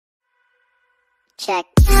Check.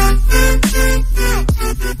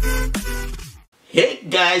 Hey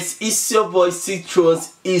guys, it's your boy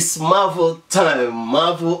Cthrones. It's Marvel time.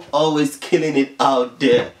 Marvel always killing it out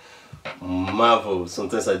there. Marvel.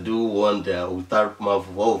 Sometimes I do wonder, without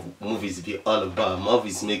Marvel, what would movies be all about? Marvel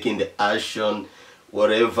is making the action,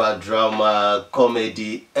 whatever, drama,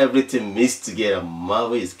 comedy, everything mixed together.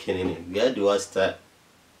 Marvel is killing it. Where do I start?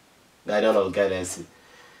 I don't know, guys.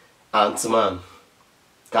 Ant-Man,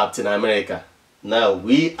 Captain America. Now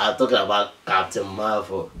we are talking about Captain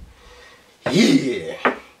Marvel.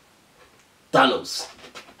 Yeah, Thanos.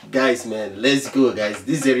 Guys, man, let's go, guys.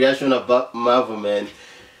 This is a reaction about Marvel, man.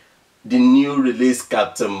 The new release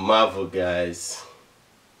Captain Marvel, guys.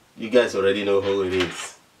 You guys already know who it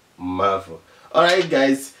is. Marvel. Alright,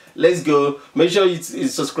 guys, let's go. Make sure you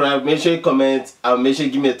subscribe, make sure you comment, and make sure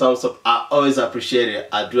you give me a thumbs up. I always appreciate it.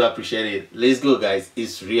 I do appreciate it. Let's go, guys.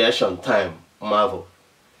 It's reaction time. Marvel.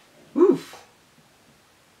 Woof.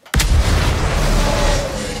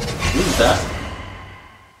 Who's that?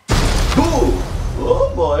 Who?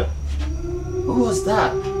 Oh boy. Who was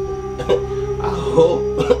that? I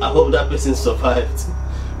hope that person survived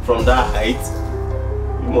from that height.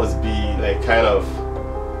 It must be like kind of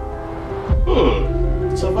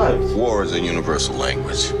survived. War is a universal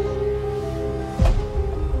language.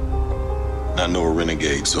 I know a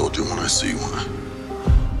renegade soldier when I see one.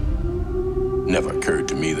 Never occurred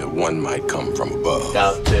to me that one might come from above.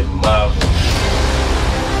 Captain Marvel.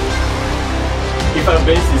 If I'm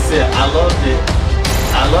being sincere, I love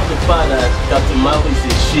the fact that Captain Marvel is a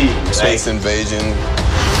she. Space invasion,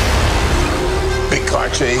 big car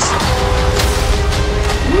chase.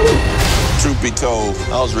 Woo. Truth be told,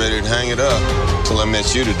 I was ready to hang it up till I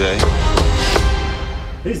met you today.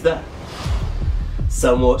 Who's that?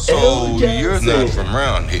 Samuel So L. Jackson. you're not from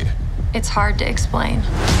around here. It's hard to explain.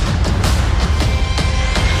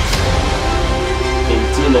 In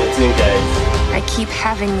 2019, guys. I keep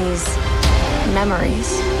having these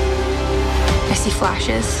memories. I see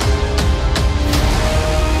flashes.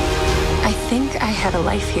 I think I had a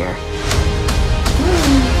life here.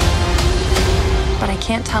 But I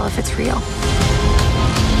can't tell if it's real.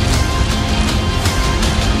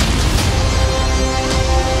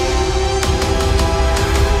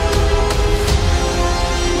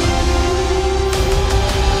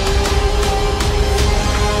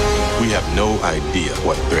 We have no idea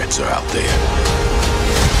what threats are out there.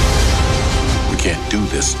 We can't do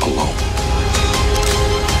this alone.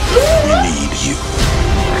 We need you.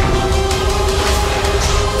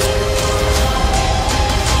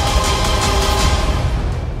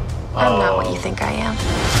 I'm not what you think I am.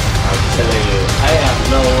 I'm telling you, I am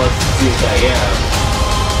not what you think I am.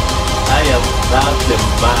 I am Captain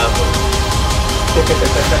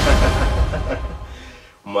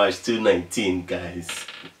Marvel. March 2019, guys.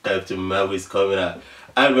 Captain Marvel is coming out.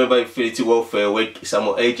 I remember Infinity Warfare when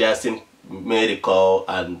Samuel L. Jackson made a call,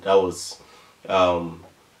 and that was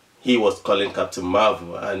he was calling Captain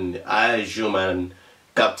Marvel, and I assume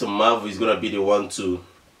Captain Marvel is gonna be the one to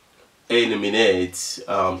eliminate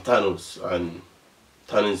Thanos. And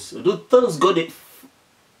Thanos got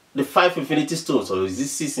the 5 Infinity Stones, or is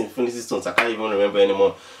this 6 Infinity Stones? I can't even remember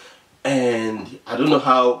anymore. And I don't know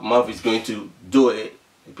how Marvel is going to do it,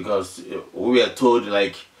 because we are told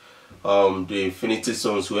like the Infinity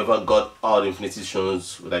Stones, whoever got all the Infinity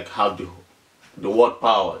Stones, like have the word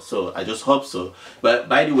power. So I just hope so. But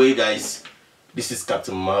by the way, guys, this is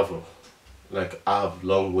Captain Marvel. Like, I have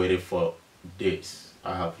long waited for this.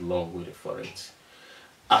 I have long waited for it.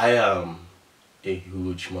 I am a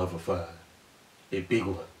huge Marvel fan. A big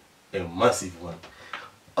one. A massive one.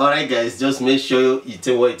 Alright, guys, just make sure you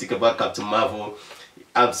tell what you think about Captain Marvel.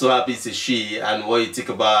 I'm so happy it's a she, and what you think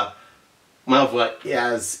about Marvel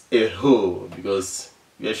as a whole, because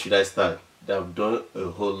where should I start? They have done a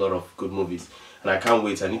whole lot of good movies, and I can't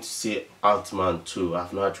wait. I need to see Ant-Man too.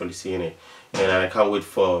 I've not actually seen it, and I can't wait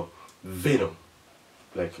for Venom.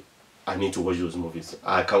 Like, I need to watch those movies.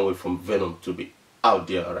 I can't wait for Venom to be out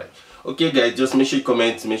there. Alright, okay, guys, just make sure you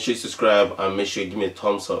comment, make sure you subscribe, and make sure you give me a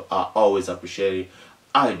thumbs up. I always appreciate it.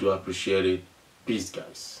 I do appreciate it. Peace,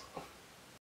 guys.